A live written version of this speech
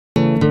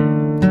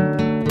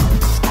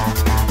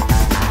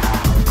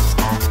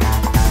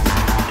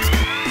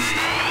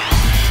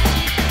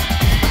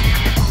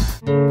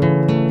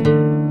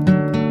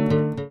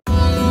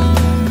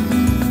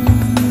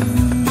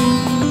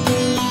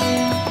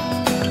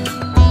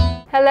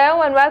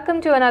Hello and welcome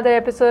to another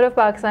episode of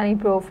Pakistani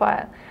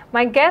Profile.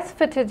 My guest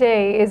for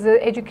today is an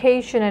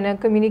education and a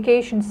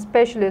communication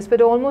specialist with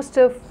almost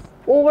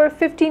over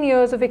 15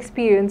 years of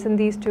experience in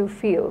these two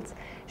fields.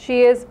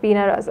 She is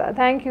Beena Raza.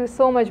 Thank you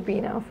so much,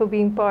 Beena, for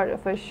being part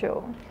of our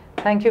show.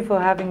 Thank you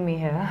for having me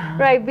here.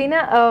 Right,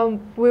 Beena,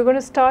 we're going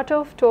to start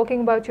off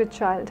talking about your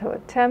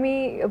childhood. Tell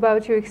me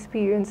about your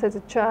experience as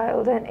a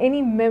child and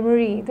any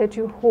memory that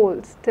you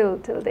hold till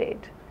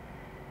date.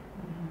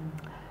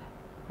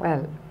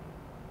 Well,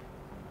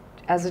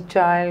 as a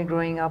child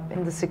growing up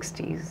in the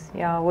 60s,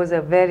 yeah, it was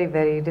a very,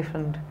 very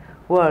different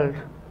world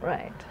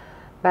Right.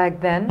 back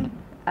then.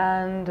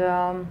 And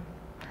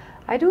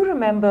I do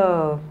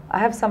remember, I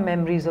have some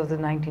memories of the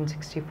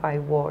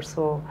 1965 war.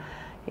 So,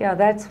 yeah,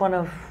 that's one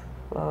of,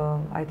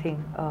 I think,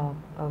 a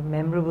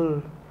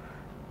memorable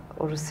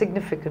or a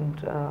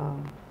significant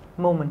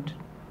moment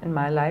in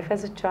my life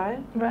as a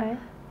child. Right.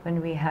 When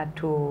we had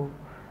to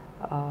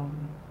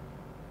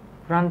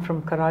run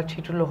from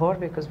Karachi to Lahore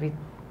because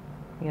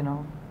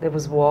there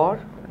was war.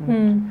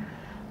 And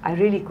I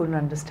really couldn't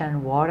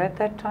understand war at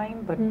that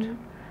time, but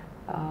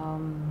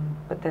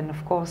then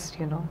of course,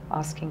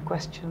 asking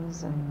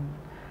questions, and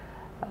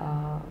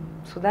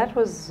so that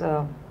was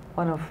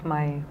one of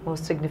my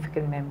most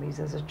significant memories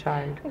as a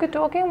child. Okay,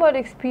 talking about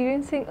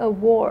experiencing a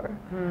war,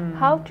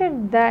 how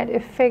did that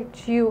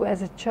affect you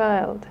as a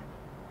child?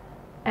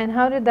 And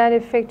how did that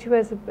affect you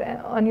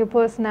on your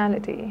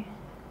personality?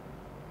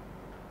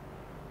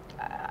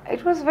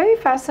 It was very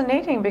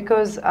fascinating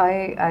because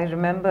I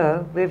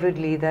remember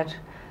vividly that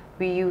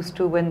we used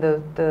to, when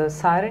the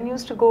siren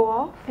used to go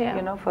off,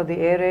 for the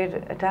air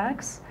raid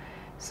attacks,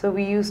 so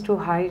we used to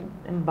hide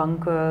in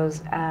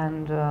bunkers,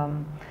 and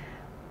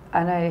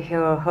I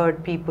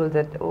heard people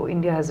that, oh,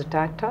 India has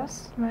attacked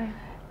us, Right.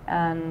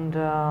 and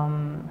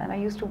I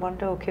used to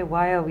wonder, okay,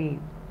 why are we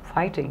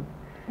fighting?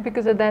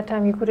 Because at that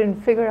time you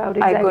couldn't figure out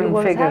exactly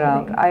what was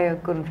happening. I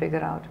couldn't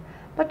figure out.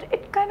 But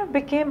it kind of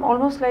became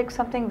almost like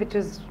something which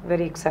is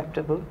very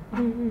acceptable.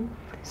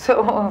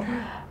 So,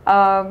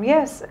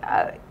 yes,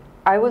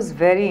 I was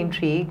very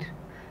intrigued.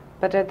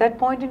 But at that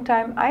point in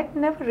time, I'd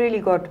never really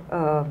got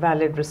a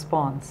valid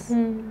response.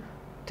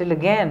 Till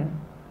again,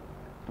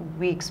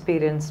 we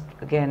experienced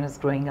again as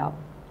growing up.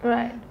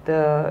 Right.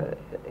 The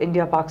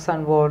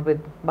India-Pakistan war with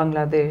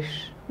Bangladesh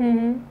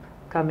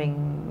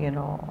coming,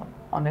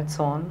 on its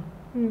own.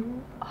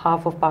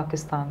 Half of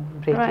Pakistan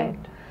breaking. Right.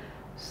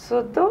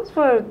 So those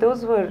were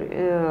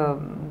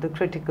the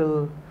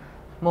critical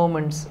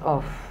moments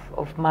of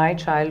my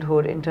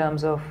childhood in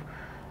terms of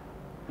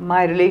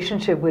my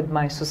relationship with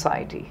my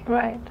society.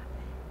 Right.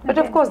 But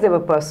of course, there were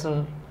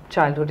personal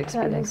childhood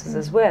experiences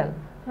as well.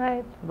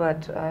 Right.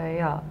 But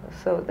yeah,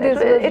 so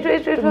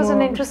it was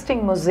an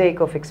interesting mosaic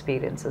of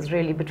experiences,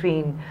 really,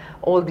 between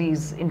all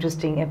these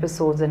interesting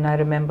episodes. And I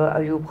remember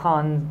Ayub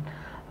Khan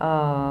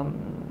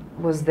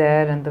was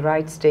there, and the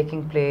riots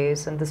taking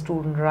place, and the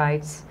student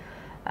riots.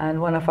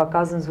 And one of our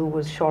cousins who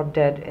was shot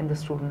dead in the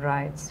student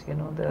riots,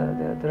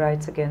 the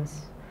riots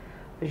against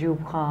Ayub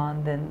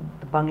Khan, then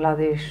the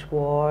Bangladesh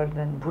war,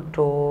 then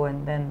Bhutto,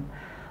 and then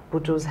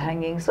Bhutto's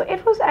hanging. So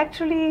it was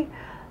actually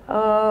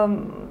a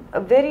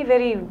very,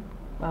 very,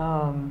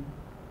 I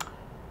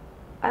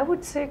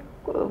would say,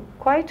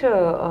 quite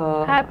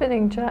a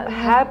happening time.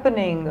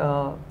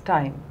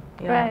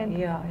 Yeah, right.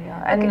 Yeah.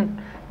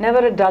 And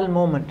never a dull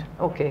moment.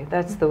 Okay,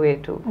 that's the way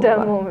to go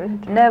dull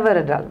moment. Never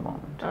a dull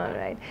moment. All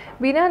right.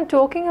 Beena,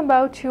 talking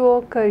about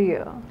your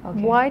career,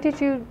 why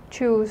did you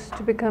choose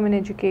to become an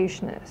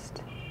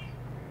educationist?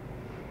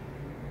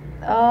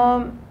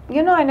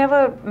 I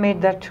never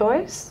made that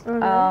choice.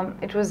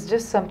 It was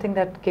just something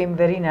that came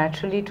very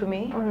naturally to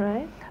me. All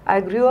right.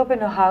 I grew up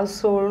in a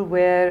household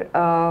where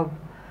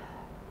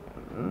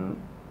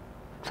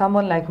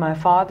someone like my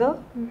father,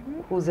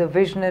 who's a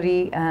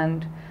visionary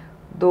and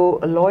though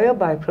a lawyer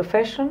by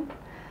profession,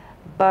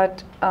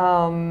 but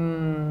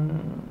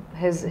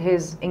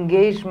his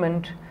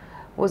engagement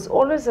was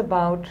always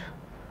about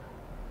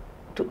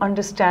to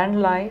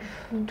understand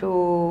life,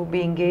 to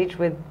be engaged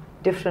with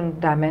different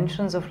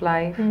dimensions of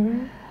life.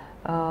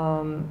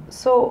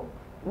 So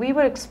we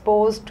were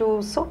exposed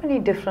to so many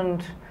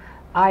different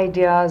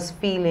ideas,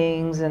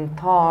 feelings, and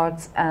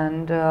thoughts,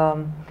 and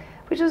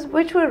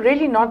which were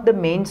really not the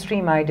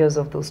mainstream ideas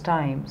of those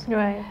times.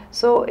 Right.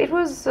 So it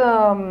was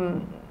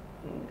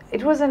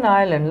an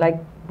island. Like,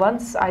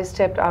 once I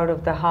stepped out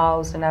of the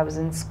house and I was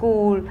in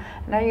school,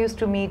 and I used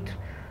to meet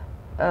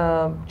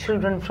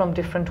children from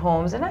different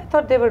homes, and I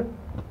thought there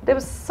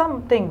was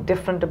something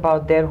different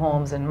about their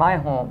homes and my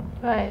home.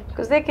 Right.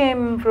 Because they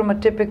came from a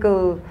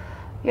typical,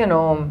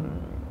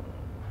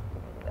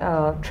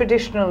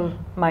 traditional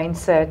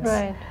mindset.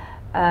 Right.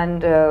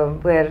 And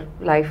where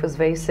life was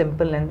very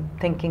simple and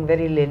thinking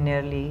very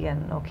linearly,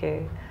 and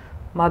okay,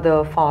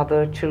 mother,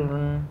 father,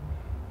 children,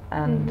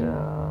 and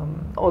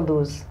all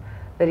those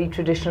very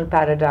traditional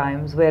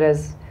paradigms.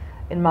 Whereas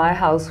in my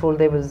household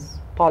there was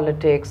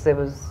politics, there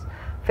was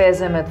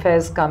Faiz Ahmed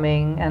Faiz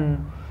coming, and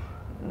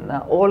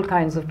all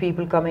kinds of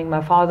people coming.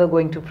 My father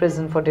going to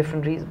prison for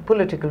different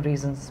political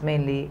reasons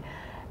mainly,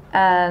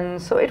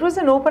 And so it was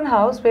an open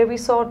house where we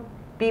saw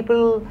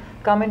people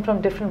come in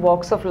from different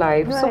walks of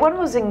life. Right. So one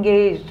was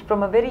engaged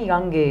from a very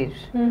young age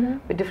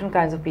with different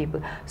kinds of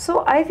people.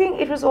 So I think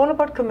it was all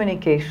about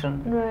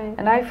communication. Right.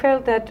 And I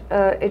felt that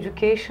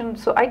education,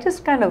 so I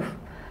just kind of,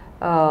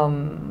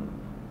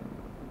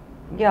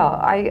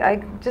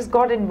 I just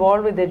got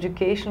involved with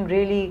education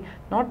really,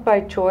 not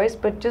by choice,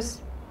 but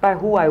just by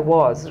who I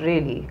was,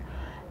 really.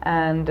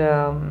 And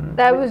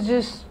that was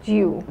just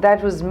you.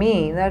 That was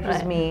me. That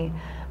was me.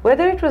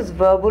 Whether it was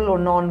verbal or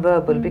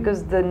non-verbal,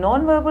 because the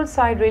non-verbal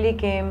side really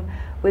came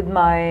with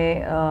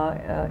my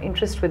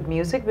interest with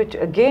music, which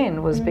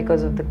again was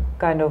because of the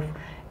kind of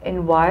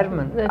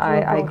environment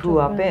I grew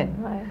up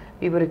in. Right.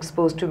 We were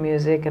exposed to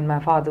music, and my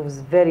father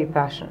was very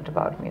passionate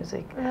about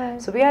music. Right.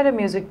 So we had a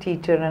music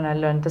teacher, and I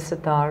learned the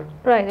sitar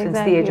since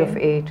exactly. the age of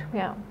 8.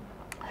 Yeah.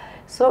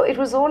 So it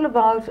was all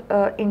about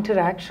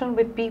interaction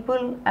with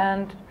people,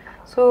 and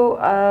so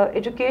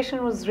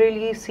education was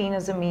really seen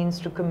as a means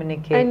to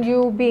communicate. And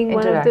you being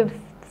one of the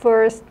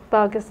first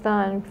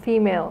Pakistan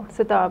female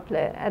sitar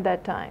player at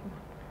that time,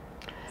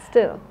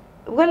 still.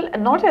 Well,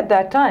 not at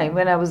that time.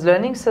 When I was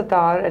learning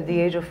sitar at the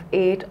age of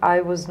 8,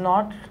 I was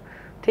not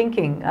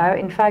thinking.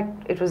 In fact,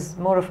 it was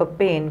more of a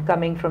pain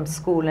coming from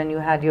school, and you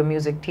had your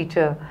music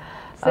teacher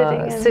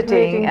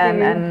sitting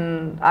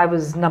and I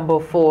was number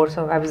 4,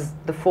 so I was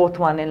the 4th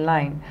one in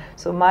line.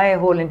 So my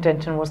whole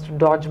intention was to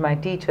dodge my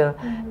teacher,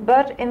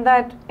 but in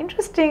that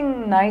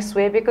interesting, nice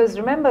way, because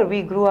remember,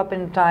 we grew up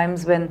in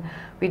times when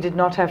we did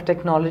not have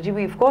technology.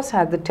 We of course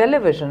had the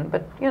television,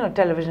 but you know,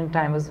 television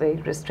time was very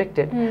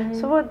restricted.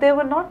 So there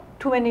were not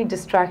too many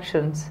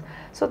distractions.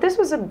 So this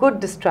was a good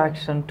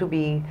distraction to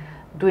be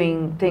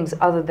doing things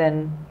other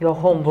than your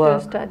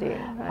homework. Study,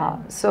 right.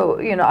 So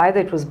you know, either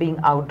it was being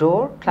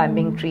outdoor,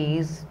 climbing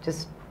trees,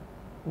 just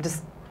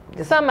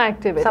some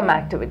activity. Some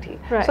activity.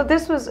 Right. So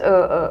this was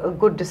a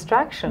good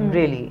distraction,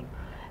 really.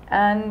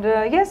 And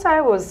yes,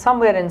 I was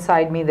somewhere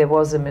inside me. There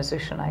was a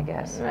musician, I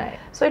guess. Right.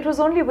 So it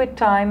was only with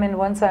time, and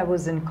once I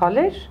was in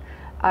college,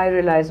 I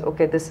realized,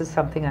 okay, this is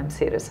something I'm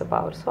serious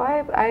about. So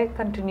I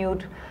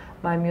continued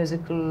my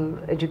musical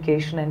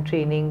education and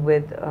training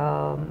with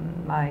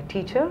my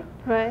teacher,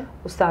 right,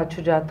 Ustad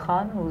Shujat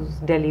Khan, who's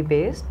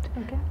Delhi-based,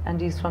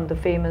 and he's from the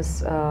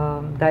famous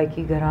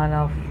Gaiki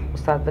Gharana of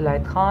Ustad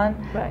Vilayat Khan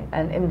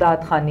and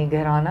Imdad Khani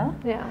Gharana.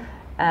 Yeah.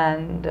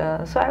 And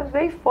so I was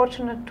very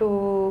fortunate to,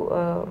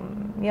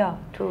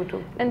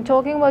 And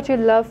talking about your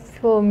love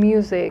for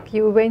music,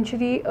 you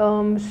eventually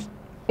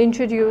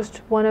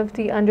introduced one of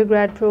the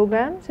undergrad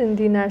programs in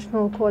the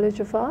National College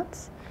of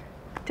Arts.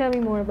 Tell me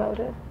more about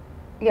it.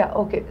 Yeah,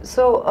 okay.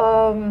 So,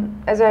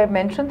 as I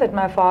mentioned, that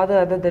my father,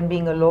 other than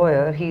being a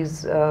lawyer,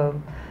 he's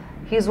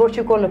what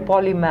you call a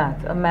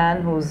polymath, a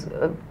man who's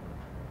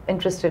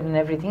interested in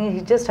everything.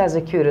 He just has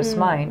a curious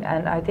mind,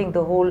 and I think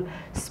the whole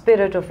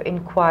spirit of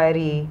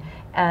inquiry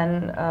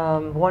and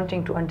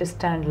wanting to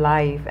understand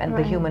life and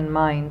the human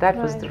mind, that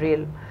was the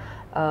real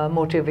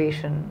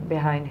motivation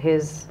behind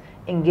his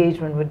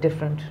engagement with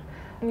different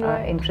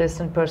interests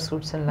and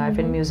pursuits in life,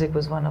 and music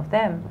was one of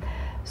them.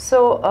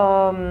 So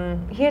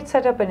he had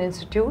set up an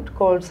institute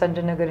called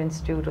Sanjanagar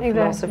Institute of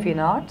Philosophy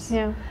and Arts.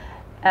 Yeah.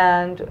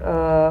 And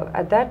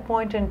at that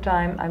point in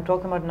time, I'm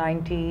talking about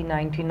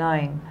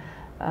 1999,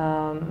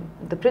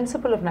 the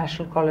principal of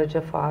National College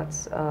of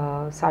Arts,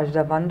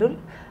 Sajda Vandul,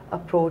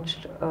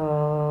 approached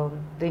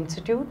the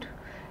institute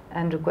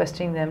and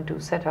requesting them to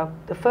set up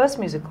the first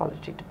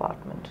musicology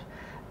department,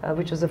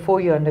 which was a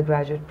 4-year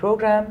undergraduate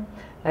program,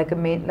 like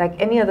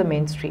any other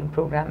mainstream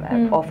program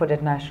offered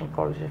at National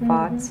College of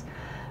Arts.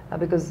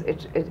 Because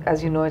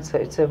as you know,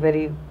 it's a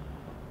very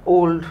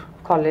old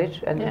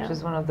college, and it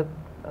was one of the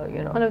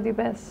one of the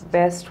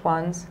best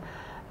ones,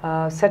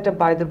 set up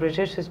by the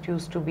British. It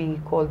used to be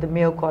called the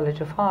Mayo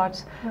College of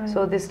Arts.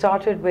 So they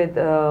started with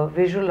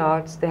visual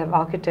arts. They have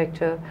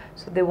architecture.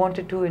 So they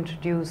wanted to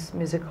introduce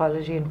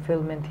musicology in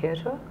film and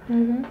theatre.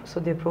 So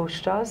they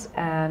approached us,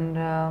 and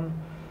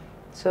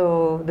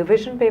so the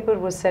vision paper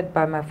was set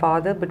by my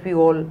father, but we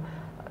all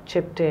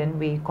chipped in.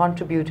 We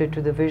contributed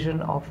to the vision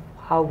of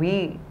how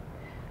we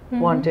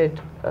wanted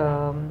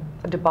a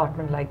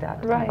department like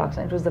that in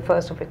Pakistan. It was the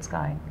first of its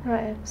kind.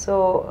 Right.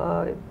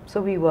 So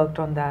so we worked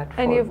on that.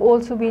 And you've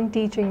also been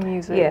teaching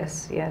music.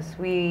 Yes, yes.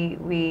 We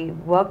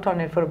worked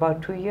on it for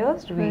about 2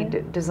 years. We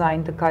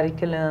designed the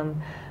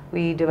curriculum.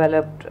 We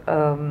developed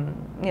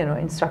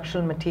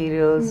instructional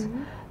materials,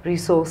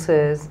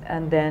 resources,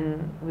 and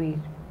then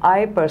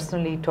I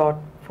personally taught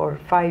for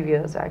 5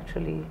 years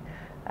actually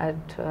at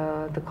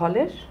the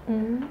college.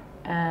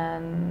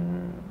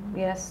 And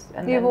yes,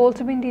 and you've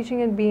also been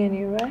teaching at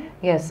BNU, right?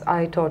 Yes,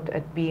 I taught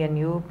at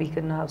BNU,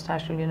 Beacon House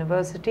National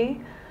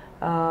University.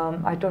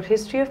 I taught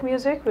history of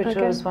music, which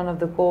was one of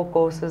the core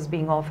courses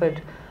being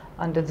offered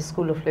under the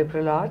School of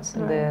Liberal Arts,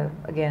 and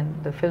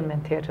the film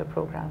and theatre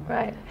program.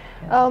 Right.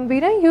 Yes.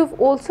 Beena, you've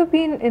also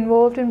been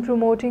involved in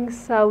promoting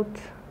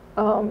South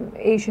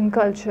Asian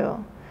culture.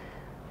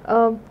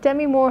 Tell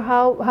me more.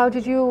 How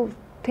did you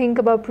think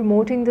about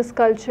promoting this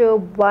culture?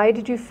 Why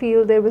did you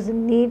feel there was a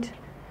need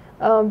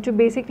to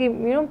basically,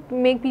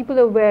 make people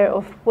aware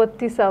of what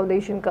the South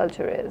Asian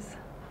culture is?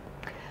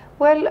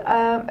 Well,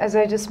 as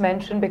I just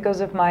mentioned,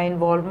 because of my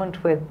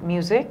involvement with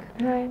music,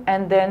 right.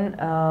 and then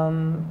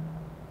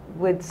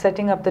with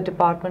setting up the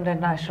department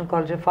at National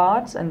College of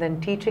Arts, and then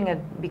teaching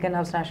at Beacon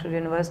House National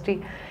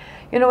University,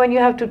 when you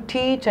have to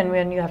teach and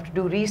when you have to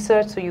do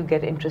research, so you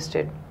get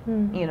interested,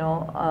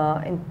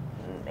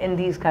 in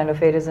these kind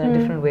of areas in a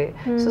different way.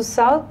 So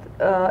South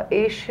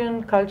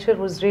Asian culture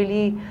was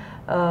really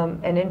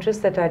an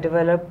interest that I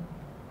developed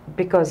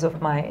because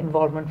of my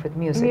involvement with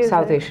music,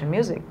 South Asian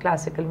music,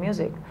 classical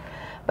music.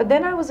 But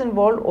then I was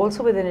involved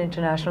also with an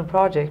international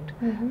project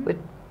with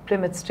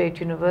Plymouth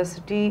State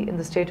University in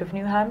the state of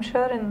New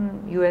Hampshire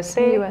in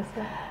USA.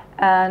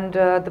 And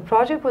the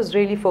project was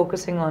really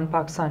focusing on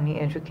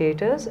Pakistani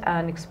educators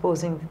and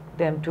exposing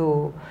them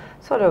to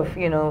sort of,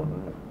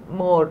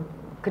 more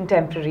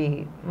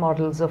contemporary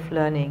models of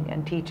learning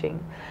and teaching.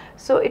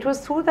 So it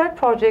was through that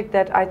project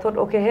that I thought,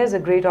 okay, here's a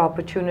great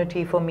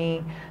opportunity for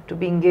me to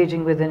be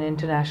engaging with an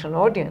international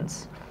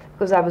audience,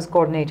 because I was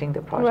coordinating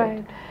the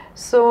project. Right.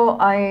 So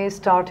I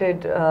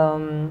started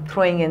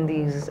throwing in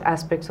these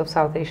aspects of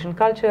South Asian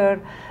culture,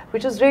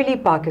 which is really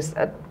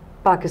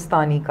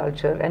Pakistani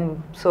culture.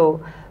 And so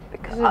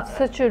because it's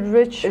such a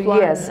rich one.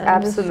 Yes, and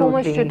absolutely. There's so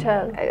much to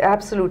tell.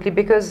 Absolutely,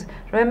 because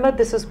remember,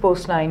 this is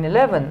post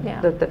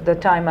 9/11, the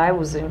time I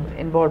was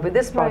involved with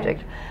this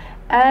project. Right.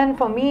 And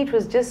for me, it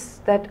was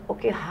just that,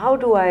 okay, how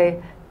do I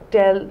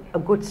tell a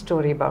good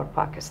story about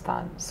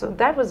Pakistan? So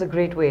that was a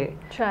great way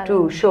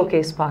to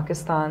showcase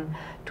Pakistan,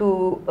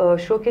 to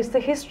showcase the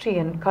history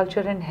and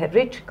culture and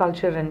rich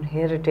culture and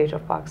heritage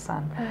of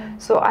Pakistan.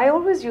 So I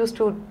always used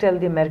to tell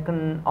the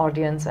American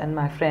audience and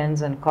my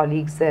friends and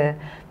colleagues there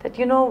that,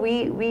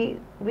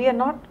 we are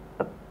not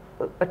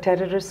a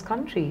terrorist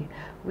country.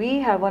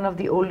 We have one of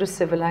the oldest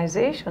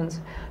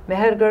civilizations.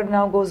 Mehergarh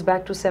now goes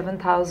back to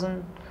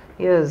 7,000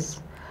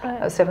 years,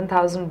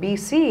 7,000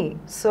 BC.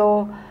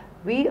 So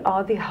we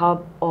are the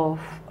hub of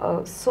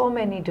so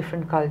many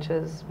different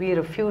cultures. We are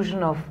a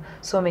fusion of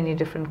so many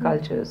different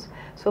cultures.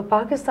 So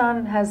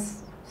Pakistan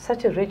has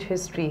such a rich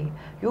history.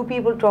 You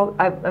people talk,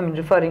 I mean,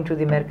 referring to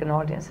the American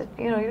audience,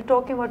 you're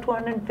talking about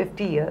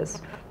 250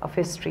 years of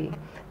history,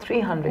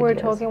 300 years. We're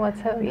talking about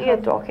 7,000. We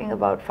are talking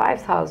about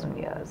 5,000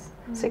 years,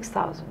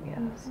 6,000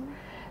 years.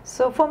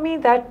 So for me,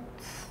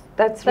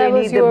 that's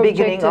really the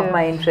beginning of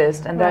my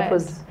interest, and that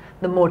was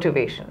the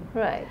motivation.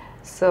 Right.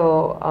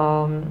 So,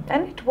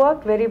 and it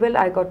worked very well.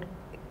 I got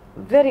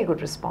very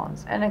good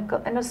response. And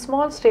in a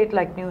small state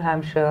like New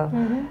Hampshire,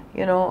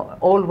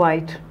 all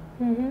white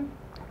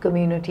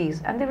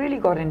communities, and they really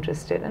got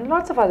interested. And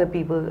lots of other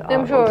people.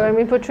 I'm sure. Also, I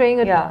mean, portraying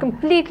a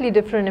completely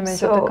different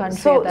image of the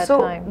country at that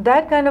time. So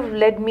that kind of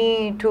led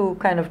me to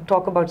kind of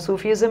talk about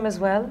Sufism as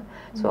well.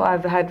 So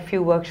I've had a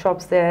few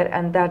workshops there,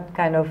 and that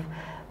kind of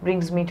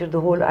brings me to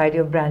the whole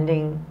idea of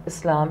branding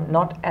Islam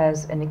not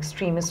as an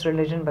extremist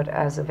religion, but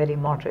as a very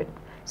moderate,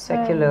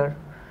 secular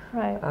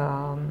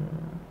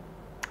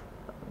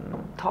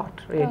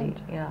thought, really.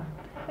 Yeah.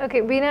 Okay,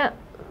 Beena,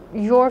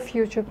 your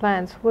future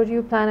plans. What do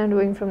you plan on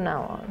doing from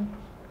now on?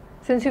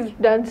 Since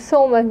you've done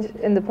so much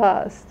in the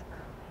past,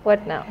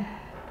 what now?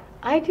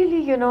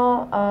 Ideally,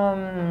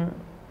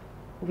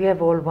 we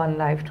have all one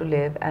life to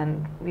live,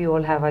 and we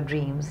all have our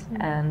dreams,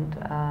 and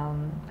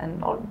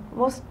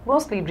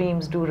mostly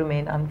dreams do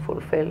remain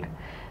unfulfilled.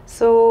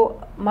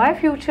 So my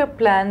future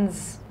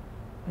plans,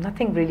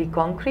 nothing really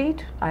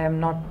concrete. I am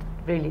not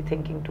really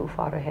thinking too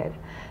far ahead,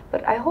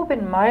 but I hope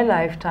in my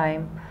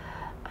lifetime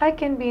I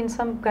can be in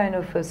some kind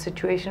of a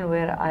situation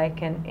where I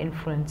can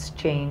influence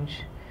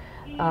change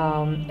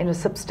in a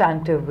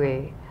substantive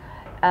way.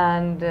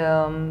 And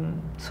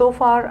so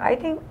far, I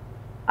think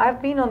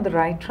I've been on the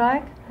right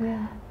track.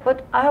 Yeah.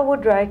 But I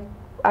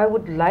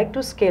would like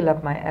to scale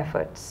up my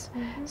efforts.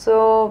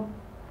 So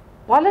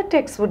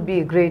politics would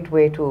be a great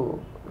way to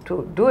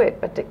do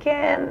it. But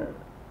again,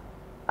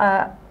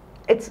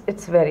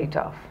 it's very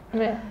tough.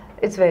 Yeah.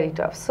 It's very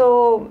tough.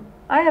 So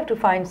I have to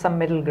find some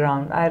middle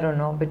ground. I don't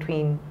know,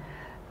 between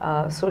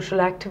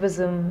social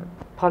activism,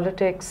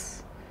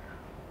 politics,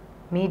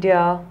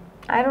 media.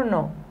 I don't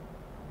know,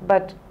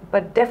 but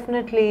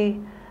definitely.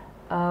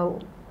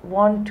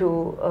 Want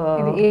to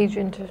be the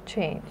agent of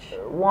change.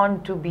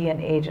 Want to be an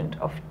agent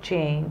of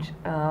change,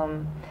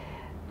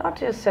 not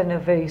just in a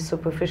very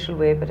superficial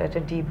way, but at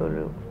a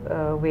deeper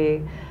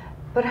way.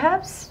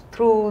 Perhaps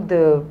through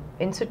the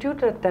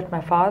institute that my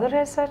father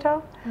has set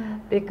up,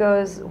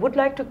 because would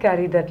like to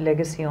carry that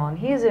legacy on.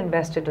 He has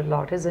invested a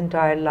lot, his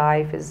entire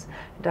life, his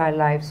entire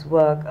life's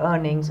work,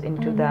 earnings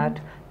into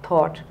that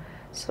thought.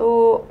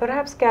 So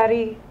perhaps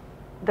carry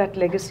that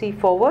legacy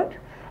forward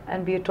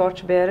and be a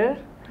torchbearer.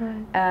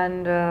 Right.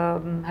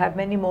 And have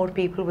many more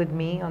people with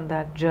me on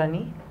that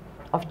journey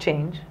of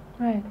change.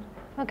 Right.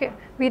 Okay.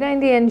 Beena, in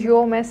the end,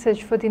 your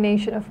message for the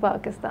nation of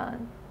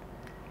Pakistan?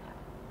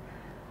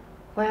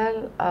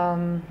 Well,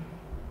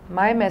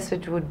 my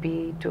message would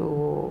be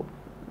to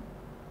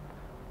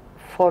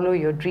follow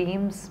your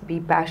dreams, be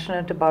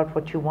passionate about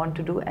what you want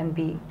to do, and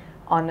be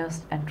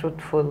honest and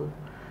truthful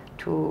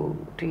to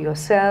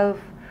yourself,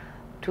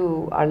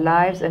 to our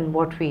lives and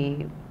what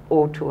we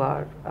owe to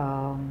our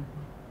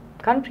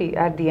country.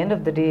 At the end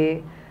of the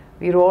day,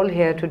 we're all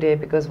here today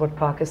because what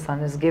Pakistan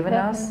has given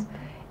us,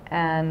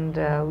 and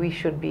we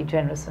should be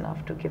generous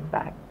enough to give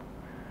back.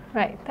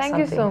 Right. Thank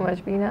you so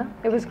much, Beena.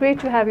 It was great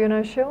to have you on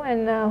our show,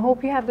 and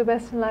hope you have the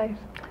best in life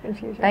in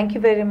future. Thank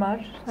you very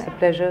much. It's a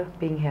pleasure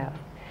being here.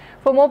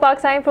 For more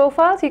Pakistani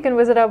profiles, you can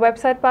visit our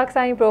website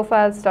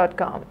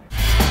pakistaniprofiles.com.